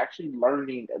them, actually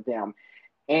learning them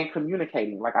and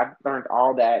communicating. Like I've learned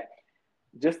all that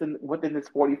just within this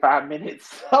 45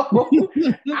 minutes. So a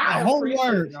whole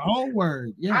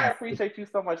word. Yeah. I appreciate you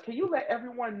so much. Can you let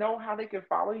everyone know how they can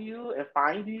follow you and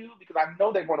find you? Because I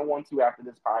know they're going to want to after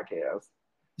this podcast.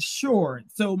 Sure.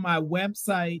 So my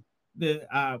website,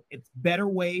 it's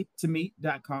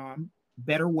betterwaytomeet.com,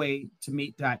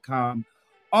 betterwaytomeet.com,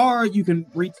 or you can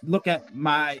look at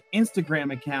my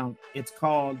Instagram account. It's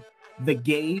called The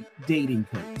Gay Dating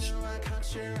Coach.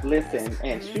 Listen,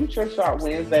 and Shoot Your Shot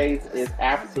Wednesdays is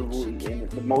absolutely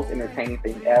the most entertaining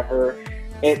thing ever.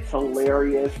 It's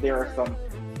hilarious. There are some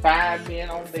fine men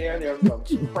on there. There's some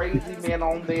crazy men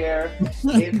on there.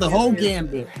 The whole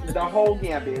gambit. The whole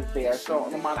gambit is there. So,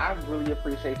 Lamont, I really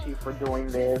appreciate you for doing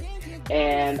this,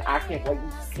 and I can't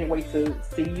wait to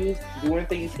see you doing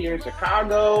things here in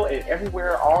Chicago and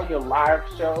everywhere. All your live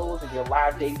shows and your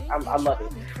live dates. I love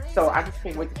it. So I just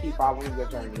can't wait to keep following your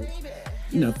journey.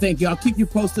 Thank you. I'll keep you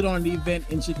posted on the event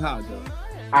in Chicago.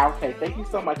 Okay, thank you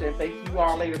so much, and thank you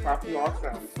all later. Talk to you all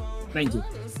soon. Thank you.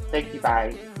 Thank you.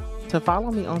 Bye. To follow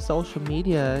me on social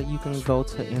media, you can go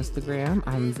to Instagram.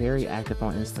 I'm very active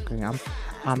on Instagram.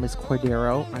 It's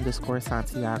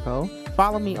Cordero_Santiago.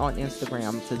 Follow me on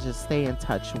Instagram to just stay in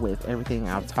touch with everything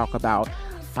I'll talk about.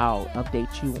 I'll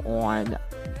update you on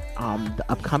the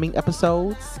upcoming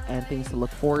episodes and things to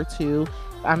look forward to.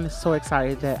 I'm so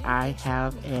excited that I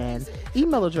have an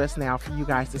email address now for you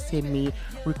guys to send me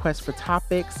requests for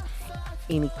topics,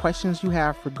 any questions you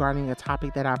have regarding a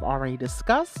topic that I've already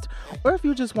discussed, or if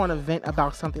you just want to vent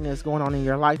about something that's going on in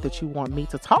your life that you want me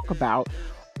to talk about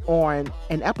on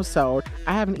an episode.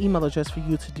 I have an email address for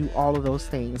you to do all of those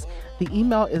things. The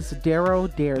email is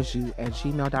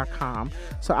darodaresu@gmail.com.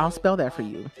 So I'll spell that for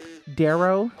you.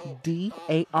 Daro,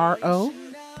 DARODARESU.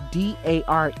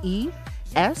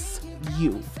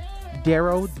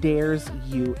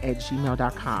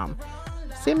 darodaresu@gmail.com.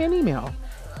 Send me an email.